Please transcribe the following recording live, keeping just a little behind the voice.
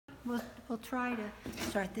we'll try to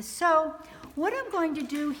start this. So what I'm going to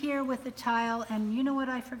do here with the tile, and you know what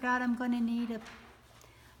I forgot? I'm going to need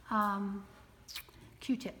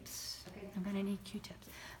Q-tips. Okay. I'm going to need Q-tips.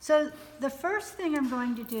 So the first thing I'm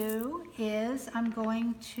going to do is I'm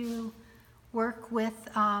going to work with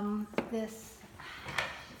this.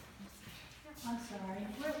 I'm sorry.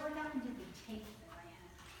 What happened to the tape that I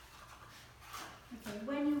had? Okay,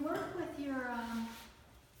 when you work with your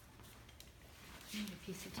need a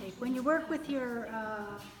piece of tape. When you work with your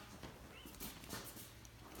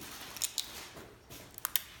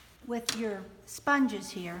sponges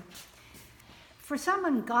here, for some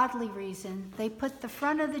ungodly reason, they put the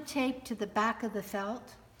front of the tape to the back of the felt,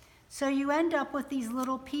 so you end up with these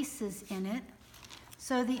little pieces in it.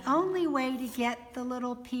 So the only way to get the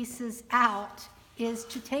little pieces out is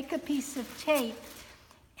to take a piece of tape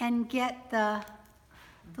and get the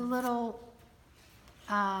little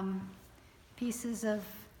pieces of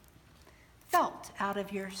felt out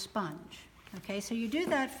of your sponge. Okay, so you do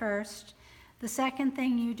that first. The second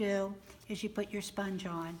thing you do is you put your sponge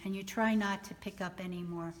on, and you try not to pick up any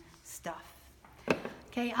more stuff.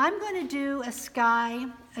 Okay, I'm going to do a sky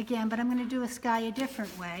again, but I'm going to do a sky a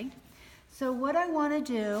different way. So what I want to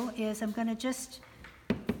do is I'm going to just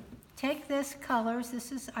take this colors.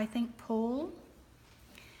 This is, I think, pool.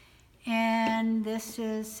 And this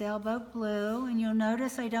is sailboat blue. And you'll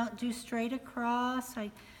notice I don't do straight across.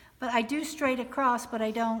 But I do straight across, but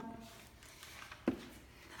I don't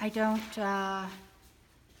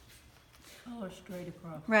color straight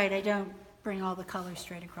across. Right, I don't bring all the colors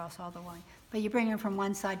straight across all the way. But you bring them from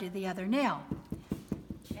one side to the other. Now,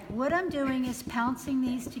 what I'm doing is pouncing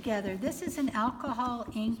these together. This is an alcohol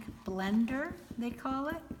ink blender, they call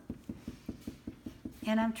it.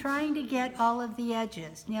 And I'm trying to get all of the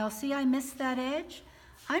edges. Now, see, I missed that edge.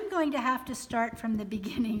 I'm going to have to start from the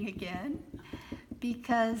beginning again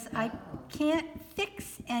because I can't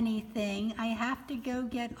fix anything. I have to go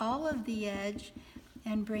get all of the edge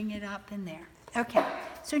and bring it up in there. Okay,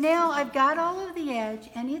 so now I've got all of the edge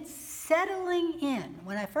and it's settling in.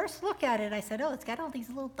 When I first look at it, I said, oh, it's got all these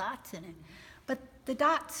little dots in it. But the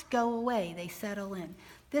dots go away, they settle in.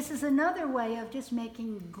 This is another way of just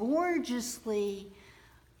making gorgeously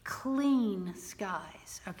clean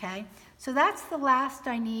skies, okay? So that's the last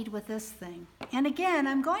I need with this thing. And again,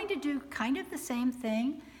 I'm going to do kind of the same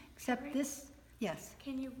thing, except this, yes?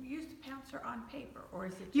 Can you use the pouncer on paper, or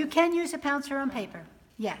is it just... You can use a pouncer on paper.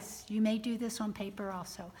 Yes, you may do this on paper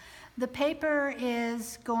also. The paper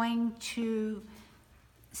is going to,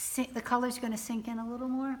 the color's going to sink in a little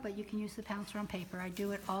more, but you can use the pouncer on paper. I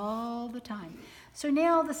do it all the time. So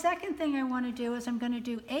now the second thing I want to do is I'm going to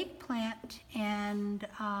do eggplant, and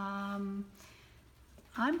I'm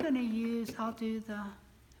going to use, I'll do the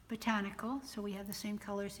botanical, so we have the same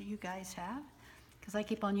colors that you guys have, because I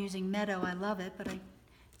keep on using meadow. I love it, but I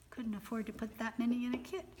couldn't afford to put that many in a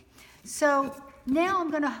kit. So now I'm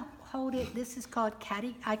going to hold it. This is called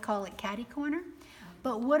I call it catty corner.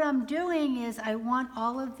 But what I'm doing is I want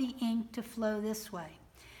all of the ink to flow this way.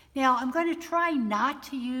 Now I'm going to try not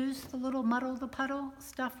to use the little muddle the puddle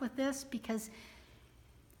stuff with this because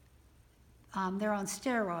they're on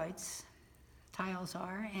steroids, tiles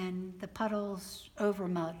are, and the puddles over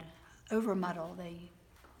muddle. They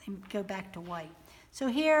go back to white. So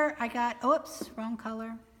here I got, oops, wrong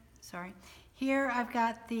color, sorry. Here I've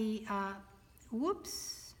got the,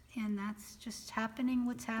 whoops, and that's just happening,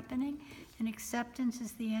 what's happening. And acceptance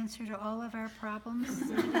is the answer to all of our problems.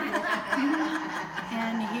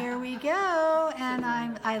 And here we go, and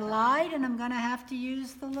I lied, and I'm gonna have to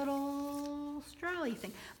use the little strawy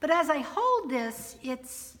thing. But as I hold this,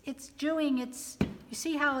 it's doing its, you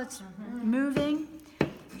see how it's moving?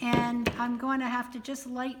 And I'm going to have to just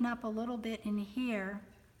lighten up a little bit in here.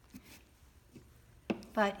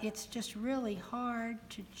 But it's just really hard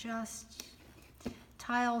to just,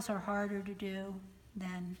 tiles are harder to do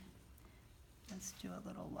than, let's do a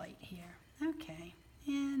little light here. Okay,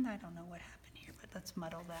 and I don't know what happened here, but let's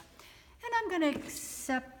muddle that. And I'm going to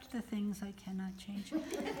accept the things I cannot change.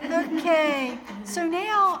 Okay, so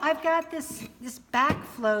now I've got this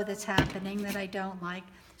backflow that's happening that I don't like.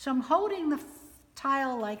 So I'm holding the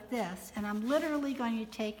tile like this, and I'm literally going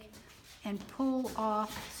to take and pull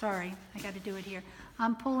off, sorry, I got to do it here.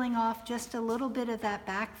 I'm pulling off just a little bit of that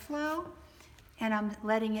backflow, and I'm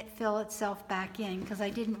letting it fill itself back in because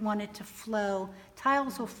I didn't want it to flow.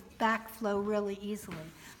 Tiles will backflow really easily.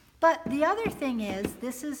 But the other thing is,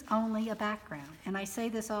 this is only a background, and I say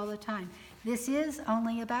this all the time. This is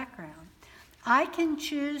only a background. I can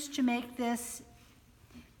choose to make this,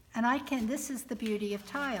 and this is the beauty of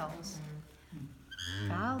tiles.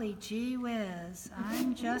 Golly gee whiz,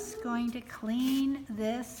 I'm just going to clean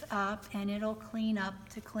this up and it'll clean up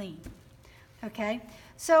to clean. Okay,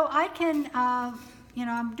 so I can,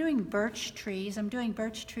 I'm doing birch trees. I'm doing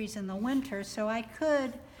birch trees in the winter, so I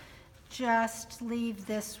could just leave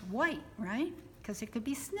this white, right? Because it could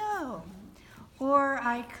be snow. Or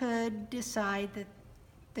I could decide that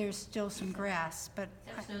there's still some grass, but.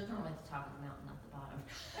 That snow's normally at the top of the mountain, not the bottom.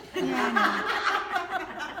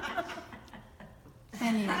 Yeah,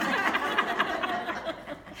 anyway.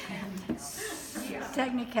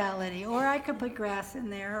 Technicality. Or I could put grass in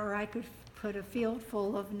there, or I could put a field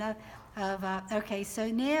full of, okay, so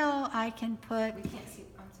now I can put. We can't see,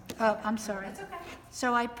 I'm sorry. Oh, I'm sorry. That's okay.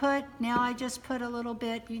 So now I just put a little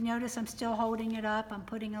bit, you notice I'm still holding it up. I'm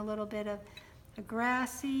putting a little bit of a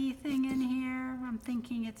grassy thing in here. I'm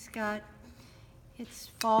thinking it's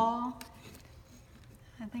fall.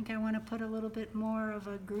 I think I want to put a little bit more of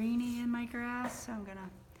a greenie in my grass, so I'm gonna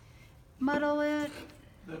muddle it.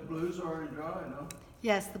 The blue's already dry, no?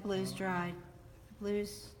 Yes, the blue's dried. The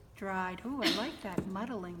blue's dried. Ooh, I like that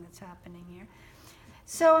muddling that's happening here.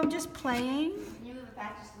 So I'm just playing. Can you move it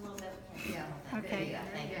back just a little bit? We can't see the whole thing. Okay. Yeah,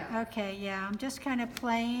 thank you. Okay, yeah, I'm just kind of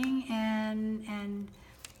playing and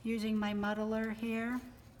using my muddler here.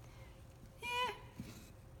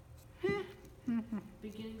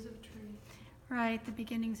 Beginnings of a tree. Right, the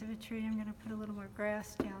beginnings of a tree. I'm gonna put a little more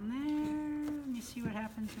grass down there. Let me see what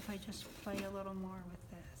happens if I just play a little more with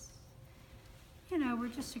this. You know, we're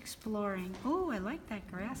just exploring. Oh, I like that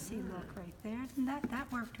grassy look right there. And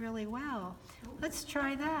that worked really well. Let's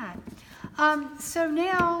try that. So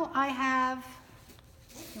now I have,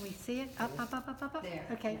 can we see it? Up. There,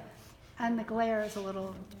 Okay. yeah. And the glare is a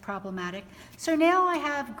little problematic. So now I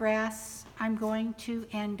have grass. I'm going to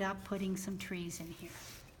end up putting some trees in here,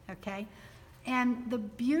 okay? And the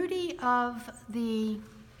beauty of the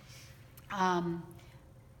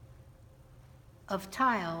of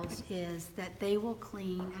tiles is that they will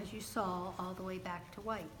clean, as you saw, all the way back to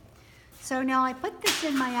white. So now I put this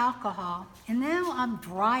in my alcohol, and now I'm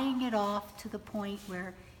drying it off to the point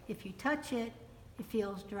where if you touch it, it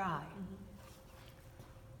feels dry.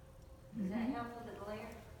 Does that help with the glare?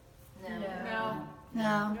 No.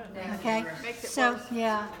 No, No. okay? Makes it So, worse.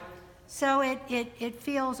 yeah, so it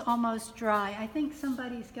feels almost dry. I think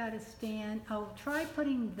somebody's got to stand, try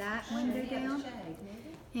putting that window down.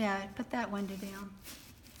 Yeah, put that window down.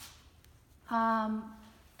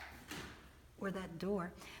 Or that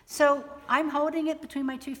door. So I'm holding it between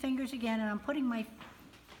my two fingers again, and I'm putting my,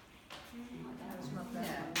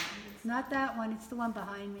 not that one, it's the one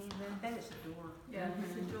behind me. That is a door. Yeah,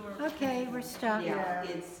 it's a door. Okay, we're stuck. Yeah,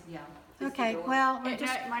 it's, yeah. It's the Okay, door. well, we're It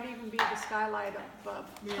just. might even be the skylight up above.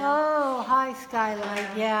 Oh, high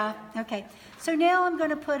skylight, yeah, okay. So now I'm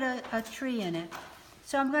gonna put a tree in it.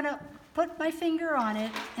 So I'm gonna put my finger on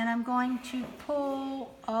it, and I'm going to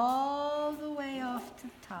pull all the way off to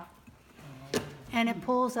the top. And it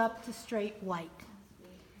pulls up to straight white.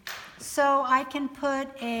 So I can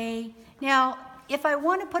put now, if I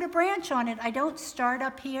want to put a branch on it, I don't start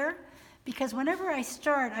up here, because whenever I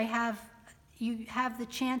start, you have the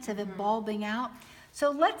chance of it bulbing out.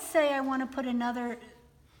 So let's say I want to put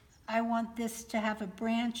I want this to have a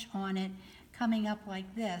branch on it coming up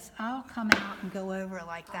like this. I'll come out and go over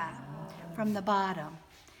like that from the bottom.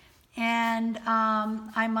 And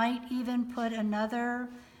I might even put another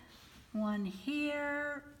one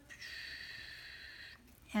here.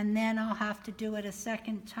 And then I'll have to do it a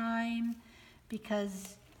second time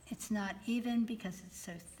because it's not even, because it's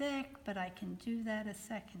so thick, but I can do that a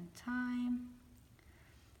second time.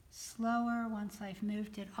 Slower once I've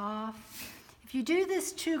moved it off. If you do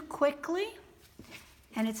this too quickly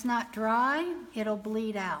and it's not dry, it'll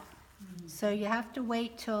bleed out. So you have to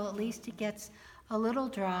wait till at least it gets a little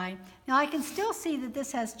dry. Now I can still see that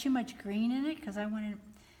this has too much green in it because I want it,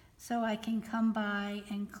 so I can come by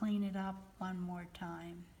and clean it up one more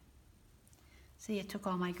time. See, it took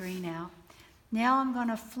all my green out. Now I'm going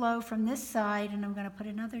to flow from this side, and I'm going to put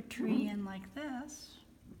another tree in like this.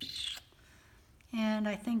 And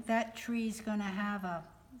I think that tree's going to have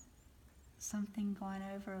something going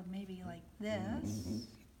over maybe like this.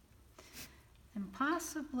 And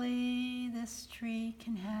possibly this tree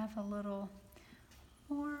can have a little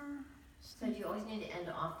more. So do you always need to end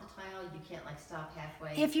off the tile? You can't like stop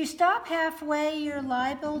halfway? If you stop halfway, you're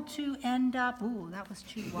liable to end up, ooh, that was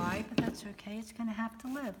too wide, but that's okay. It's going to have to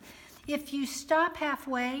live. If you stop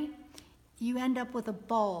halfway, you end up with a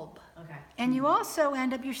bulb. Okay. And you also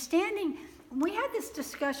end up, you're standing, we had this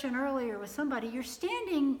discussion earlier with somebody, you're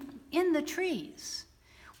standing in the trees.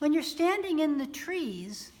 When you're standing in the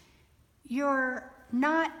trees, you're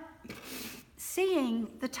not seeing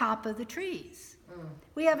the top of the trees.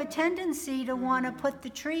 We have a tendency to want to put the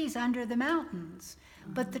trees under the mountains,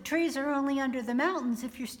 but the trees are only under the mountains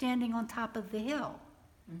if you're standing on top of the hill.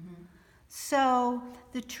 So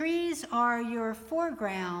the trees are your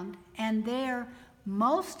foreground, and they're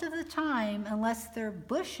most of the time, unless they're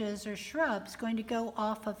bushes or shrubs, going to go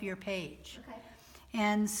off of your page. Okay.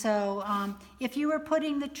 And so if you were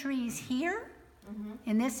putting the trees here,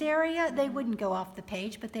 in this area, they wouldn't go off the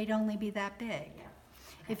page, but they'd only be that big. Yeah.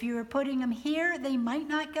 If you were putting them here, they might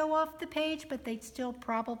not go off the page, but they'd still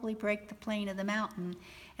probably break the plane of the mountain.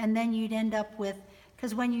 And then you'd end up with,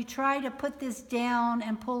 because when you try to put this down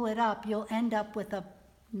and pull it up, you'll end up with a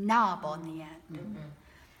knob on the end.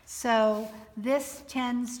 So this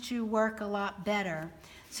tends to work a lot better.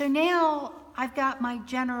 So now I've got my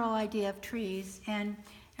general idea of trees, and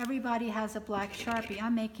everybody has a black Sharpie.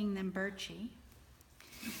 I'm making them birchy.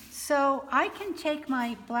 So I can take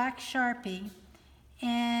my black Sharpie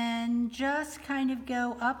and just kind of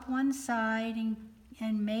go up one side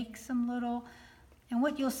and make some little, and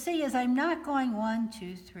what you'll see is I'm not going 1,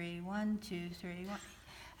 2, 3, 1, 2, 3, 1.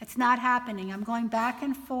 It's not happening. I'm going back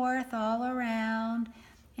and forth all around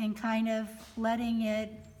and kind of letting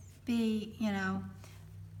it be, you know,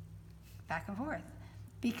 back and forth.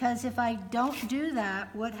 Because if I don't do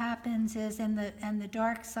that, what happens is, and the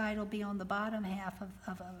dark side will be on the bottom half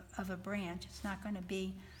of a branch. It's not going to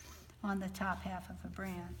be on the top half of a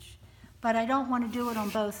branch. But I don't want to do it on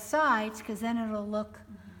both sides, because then it'll look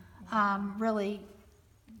really,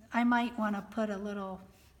 I might want to put a little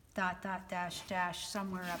dot, dot, dash, dash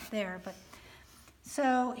somewhere up there. But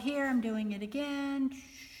so here I'm doing it again.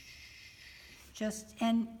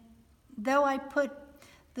 And though I put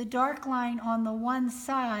the dark line on the one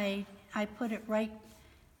side, I put it right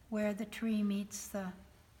where the tree meets the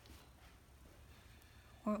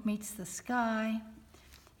sky.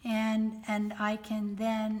 And I can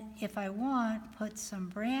then, if I want, put some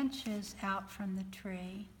branches out from the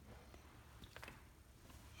tree.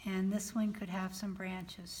 And this one could have some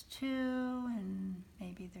branches too, and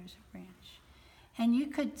maybe there's a branch. And you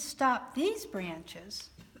could stop these branches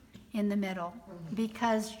in the middle,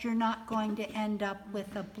 because you're not going to end up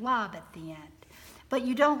with a blob at the end. But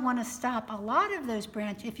you don't want to stop a lot of those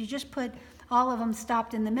branches. If you just put all of them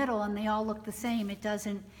stopped in the middle and they all look the same,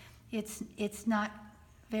 it's not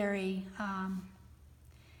very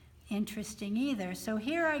interesting either. So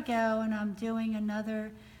here I go, and I'm doing another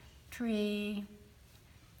tree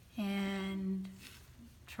and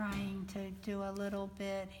trying to do a little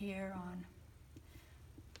bit here on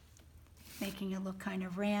making it look kind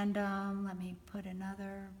of random. Let me put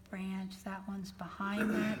another branch. That one's behind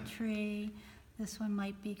that tree. This one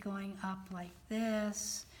might be going up like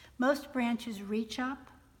this. Most branches reach up.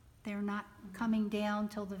 They're not coming down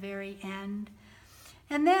till the very end.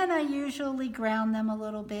 And then I usually ground them a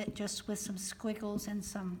little bit, just with some squiggles and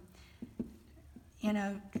some,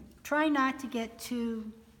 try not to get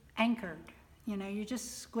too anchored. You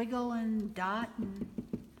just squiggle and dot, and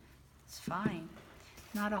it's fine.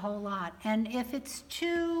 Not a whole lot. And if it's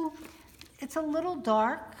it's a little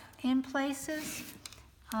dark in places,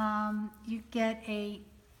 you get a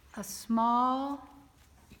small,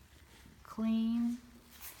 clean,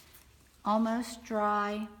 almost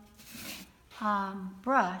dry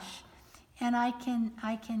brush, and I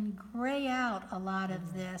can gray out a lot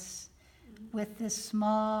of this with this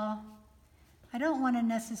small. I don't want to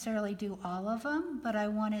necessarily do all of them, but I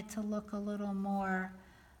want it to look a little more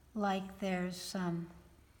like there's some.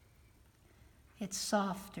 It's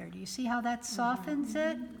softer. Do you see how that softens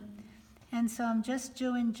it? And so I'm just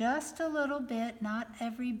doing just a little bit, not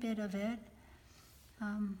every bit of it.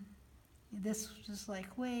 This was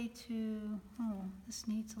like way too, this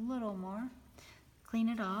needs a little more. Clean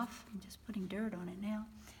it off. I'm just putting dirt on it now.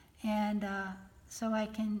 And so I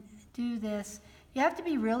can do this. You have to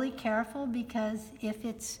be really careful, because if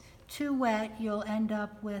it's too wet, you'll end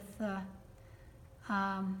up with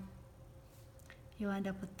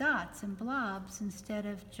dots and blobs, instead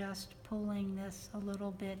of just pulling this a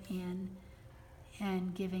little bit in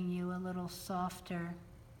and giving you a little softer.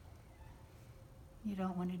 You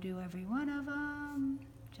don't want to do every one of them.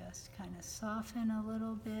 Just kind of soften a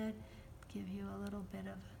little bit, give you a little bit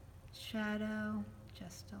of shadow,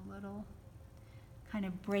 just a little, kind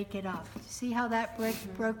of break it up. See how that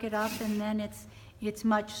broke it up, and then it's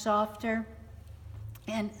much softer.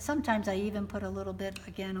 And sometimes I even put a little bit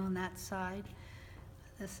again on that side.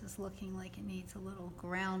 This is looking like it needs a little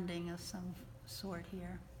grounding of some sort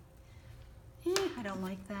here. I don't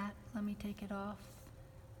like that. Let me take it off.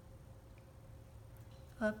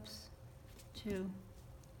 Oops.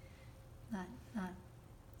 Not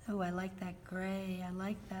Oh, I like that gray. I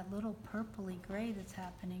like that little purpley gray that's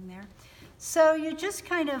happening there. So you just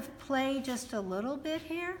kind of play just a little bit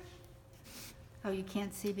here. Oh, you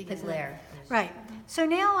can't see because The of glare. Right. So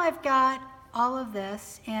now I've got all of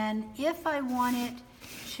this, and if I wanted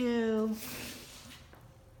to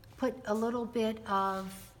put a little bit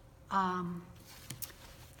of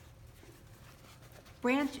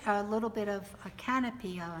a little bit of a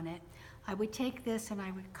canopy on it, I would take this and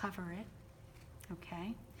I would cover it,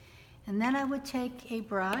 okay? And then I would take a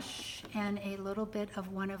brush and a little bit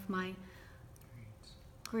of one of my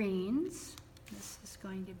greens. This is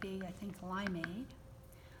going to be, I think, limeade.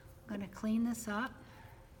 I'm going to clean this up.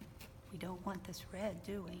 We don't want this red,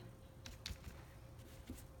 do we?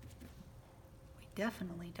 We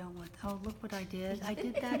definitely don't want, oh, look what I did. I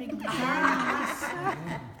did that again.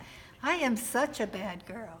 I am such a bad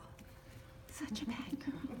girl. Such a bad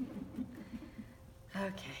girl.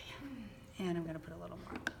 Okay, and I'm going to put a little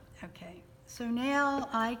more. Okay, so now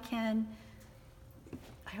I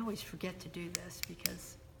always forget to do this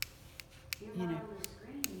because, you know.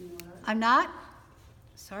 I'm not?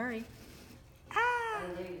 Sorry. Ah! Oh,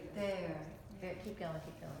 there. Keep going,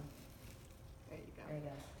 keep going. There you go. There you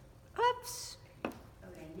go. Oops.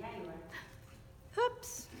 Okay, yeah, you are.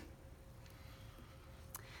 Oops.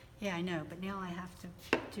 Yeah, I know, but now I have to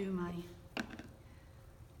do my.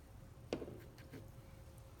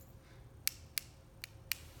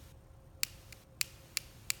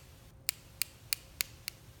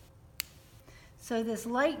 So this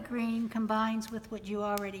light green combines with what you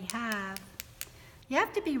already have. You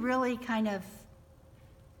have to be really kind of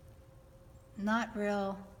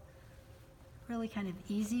really kind of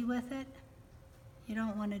easy with it. You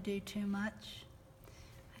don't want to do too much.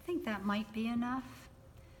 I think that might be enough.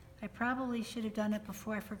 I probably should have done it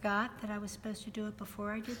before. I forgot that I was supposed to do it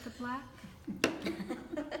before I did the black.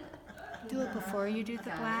 Do it before you do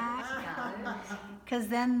the black. Because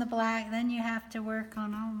then then you have to work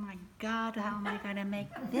on, oh my God, how am I going to make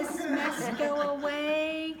this mess go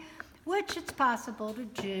away? Which it's possible to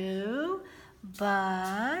do,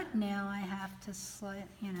 but now I have to,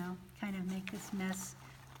 kind of make this mess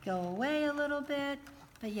go away a little bit.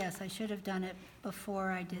 But yes, I should have done it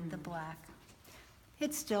before I did the black.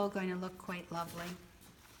 It's still going to look quite lovely.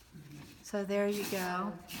 So there you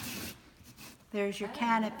go. There's your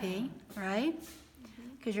canopy, right?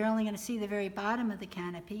 Because you're only going to see the very bottom of the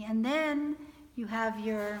canopy. And then you have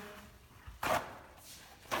your... You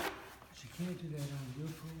can't do that on your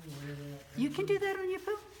pool or whatever. You can do that on your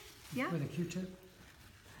poo? Yeah. With a Q-tip?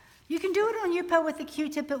 You can do it on your poo with a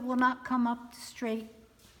Q-tip. It will not come up straight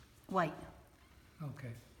white.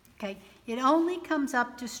 Okay. Okay? It only comes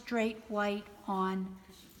up to straight white on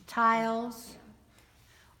tiles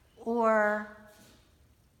or...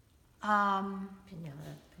 Pinata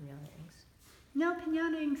inks. no,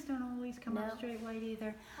 pinata inks don't always come up No. straight white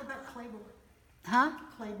either. What about clayboard? Huh?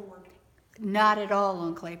 Clayboard. Not at all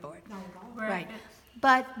on clapboard. Not at all. Right.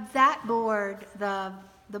 But that board, the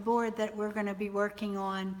board that we're going to be working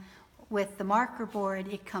on with the marker board,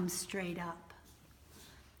 it comes straight up.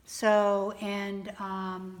 So, and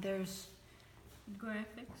there's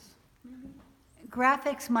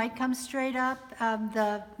graphics might come straight up.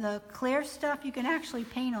 The clear stuff, you can actually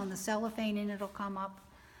paint on the cellophane and it'll come up.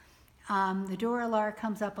 The Duralar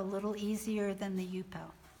comes up a little easier than the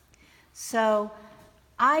Yupo. So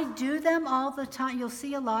I do them all the time. You'll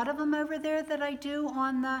see a lot of them over there that I do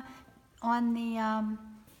on the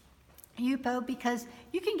Yupo because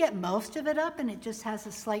you can get most of it up and it just has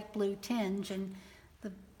a slight blue tinge and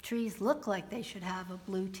the trees look like they should have a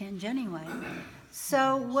blue tinge anyway.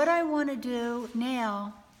 So what I want to do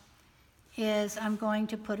now is I'm going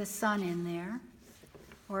to put a sun in there,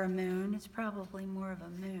 or a moon. It's probably more of a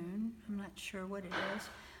moon. I'm not sure what it is.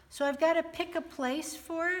 So I've got to pick a place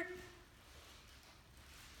for it.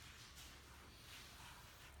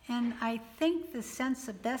 And I think the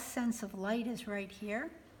best sense of light is right here.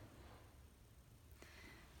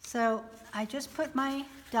 So I just put my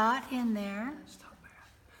dot in there.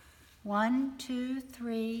 1, 2,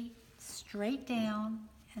 3, straight down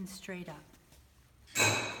and straight up.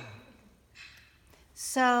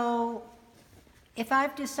 So if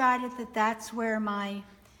I've decided that that's where my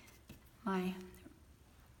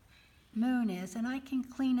moon is, and I can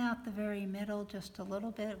clean out the very middle just a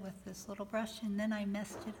little bit with this little brush, and then I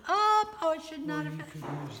messed it up. Oh, it should not Well, have. you could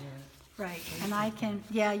use that. Right, and I can,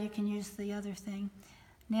 yeah, you can use the other thing.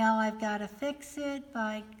 Now I've got to fix it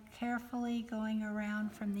by carefully going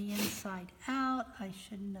around from the inside out. I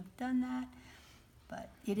shouldn't have done that, but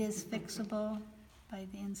it is fixable by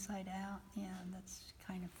the inside out. Yeah, that's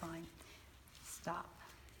kind of fine. Stop.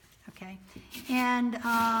 Okay. okay? And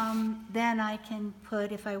then I can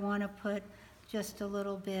put, if I want to put just a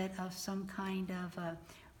little bit of some kind of a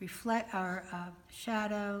reflect, or a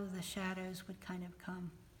shadow, the shadows would kind of come.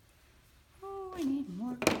 Oh, I need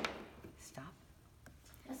more. Stop.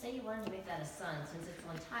 Now say you wanted to make that a sun, since it's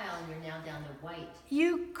on tile and you're now down to white.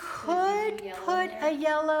 You could do yellow put in a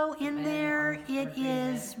yellow in And there. orange It or green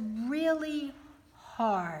is really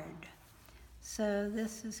hard. So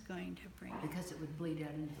this is going to bring, Because it would bleed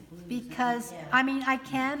out into the blues. because, Yeah. I mean, I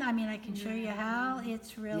can show you how.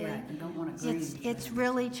 It's really, Yeah, you don't want it green. it's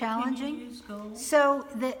really challenging. So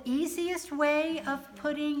the easiest way of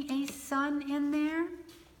putting a sun in there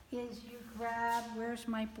is you grab, where's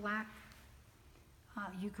my black?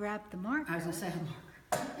 You grab the marker. I was gonna say,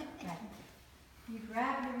 You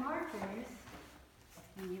grab your markers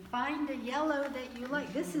and you find a yellow that you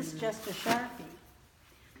like. This is just a Sharpie.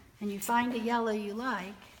 And you find a yellow you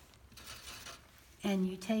like and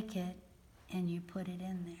you take it and you put it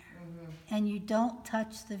in there. And you don't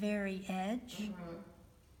touch the very edge.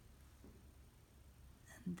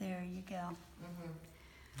 And there you go.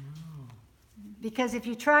 Because if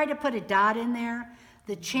you try to put a dot in there,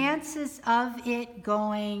 the chances of it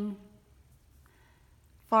going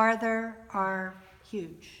farther are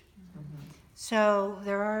huge. So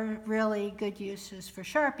there are really good uses for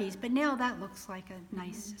Sharpies, but now that looks like a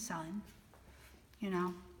nice sun, you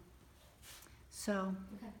know. So,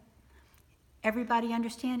 everybody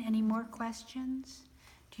understand? Any more questions?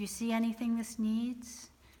 Do you see anything this needs?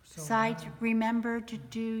 So, Besides, remember to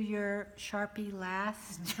do your Sharpie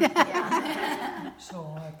last. So the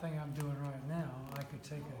only thing I'm doing right now, I could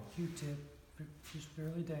take a Q-tip, just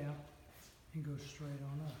barely down, and go straight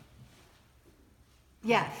on up.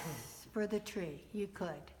 Yes, for the tree, you could.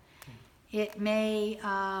 It may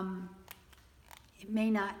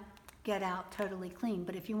not get out totally clean,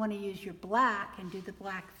 but if you want to use your black and do the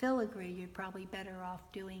black filigree, you're probably better off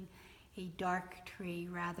doing a dark tree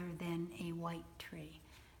rather than a white tree.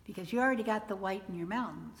 Because you already got the white in your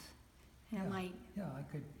mountains. And it Yeah. might, Yeah, I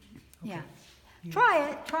could, yeah. okay. Yeah. Try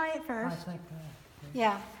it I first. think that.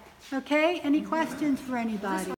 Yeah. Okay, any questions for anybody?